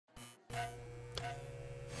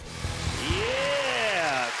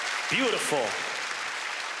Beautiful.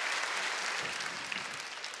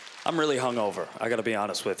 I'm really hungover, I gotta be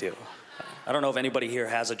honest with you. I don't know if anybody here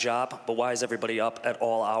has a job, but why is everybody up at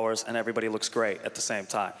all hours and everybody looks great at the same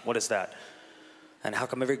time? What is that? And how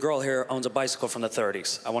come every girl here owns a bicycle from the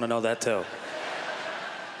 30s? I wanna know that too.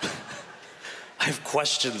 I have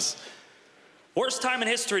questions. Worst time in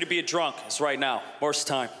history to be a drunk is right now. Worst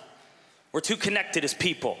time. We're too connected as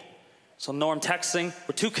people. So Norm texting,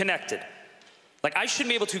 we're too connected. Like, I shouldn't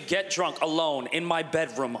be able to get drunk alone in my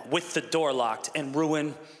bedroom with the door locked and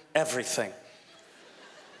ruin everything.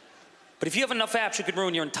 But if you have enough apps, you could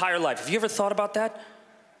ruin your entire life. Have you ever thought about that?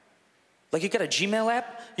 Like, you got a Gmail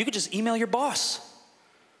app, you could just email your boss.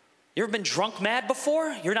 You ever been drunk mad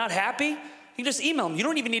before? You're not happy? You can just email them. You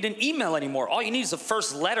don't even need an email anymore. All you need is the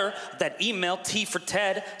first letter of that email, T for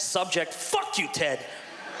Ted, subject, fuck you, Ted.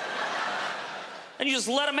 And you just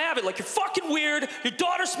let them have it. Like, you're fucking weird, your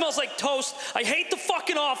daughter smells like toast, I hate the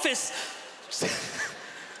fucking office.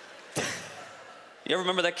 You ever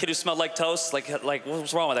remember that kid who smelled like toast? Like what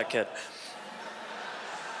was wrong with that kid?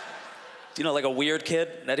 Do you know, like a weird kid?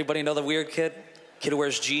 Anybody know the weird kid? Kid who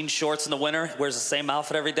wears jean shorts in the winter, wears the same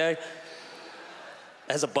outfit every day,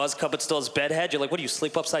 has a buzz cut but still has bedhead. You're like, what do you,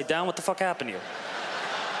 sleep upside down? What the fuck happened to you?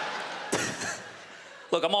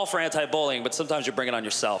 Look, I'm all for anti-bullying, but sometimes you bring it on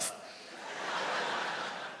yourself.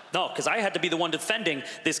 No, because I had to be the one defending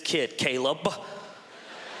this kid, Caleb.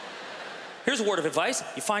 Here's a word of advice.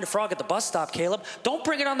 You find a frog at the bus stop, Caleb, don't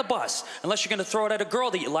bring it on the bus unless you're gonna throw it at a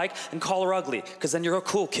girl that you like and call her ugly, because then you're a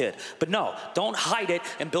cool kid. But no, don't hide it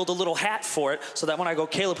and build a little hat for it so that when I go,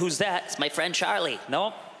 Caleb, who's that? It's my friend Charlie.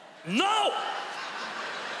 No. No!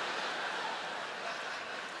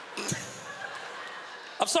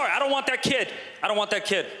 I'm sorry, I don't want that kid. I don't want that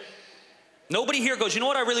kid. Nobody here goes, you know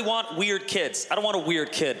what I really want? Weird kids. I don't want a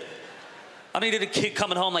weird kid. I needed a kid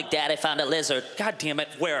coming home like, Dad, I found a lizard. God damn it,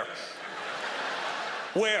 where?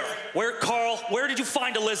 Where, Carl, where did you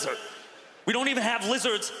find a lizard? We don't even have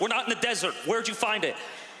lizards. We're not in the desert. Where'd you find it?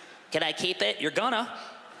 Can I keep it? You're gonna.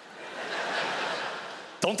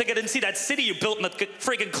 Don't think I didn't see that city you built in the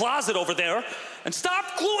friggin' closet over there. And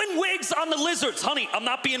stop gluing wigs on the lizards. Honey, I'm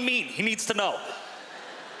not being mean. He needs to know.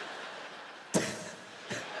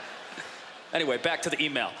 Anyway, back to the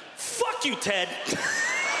email. Fuck you, Ted.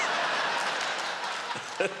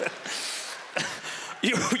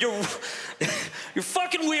 You're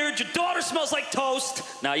fucking weird, your daughter smells like toast.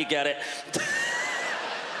 Now you get it.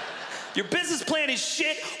 Your business plan is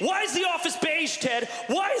shit. Why is the office beige, Ted?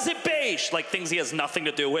 Why is it beige? Like things he has nothing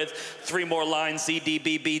to do with. 3 more lines,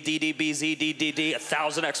 ZDBB, DDB, ZDDD,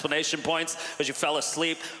 1,000 explanation points because you fell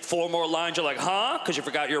asleep. 4 more lines, you're like, huh? Because you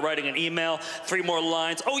forgot you're writing an email. 3 more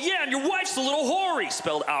lines. Oh yeah, and your wife's a little hoary.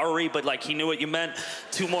 Spelled Ari, but like he knew what you meant.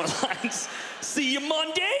 2 more lines. See you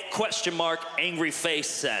Monday? Question mark, angry face,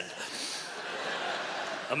 send.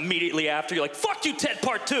 Immediately after, you're like, fuck you, Ted,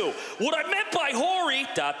 part 2. What I meant by hoary, ...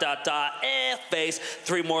 face,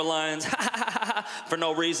 3 more lines, for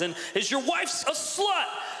no reason, is your wife's a slut.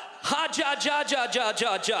 Ha, ja, ja, ja, ja,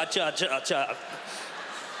 ja, ja, ja, ja, ja.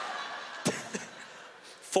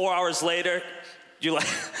 4 hours later, you like,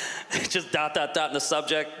 just ... in the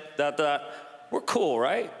subject, ... We're cool,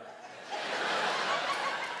 right?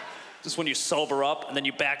 Just when you sober up and then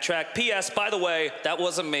you backtrack. P.S. By the way, that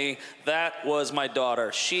wasn't me. That was my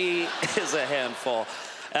daughter. She is a handful.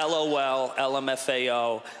 LOL,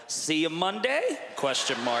 LMFAO. See you Monday?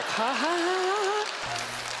 Question mark. Ha ha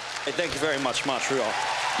ha. Hey, thank you very much, Montreal.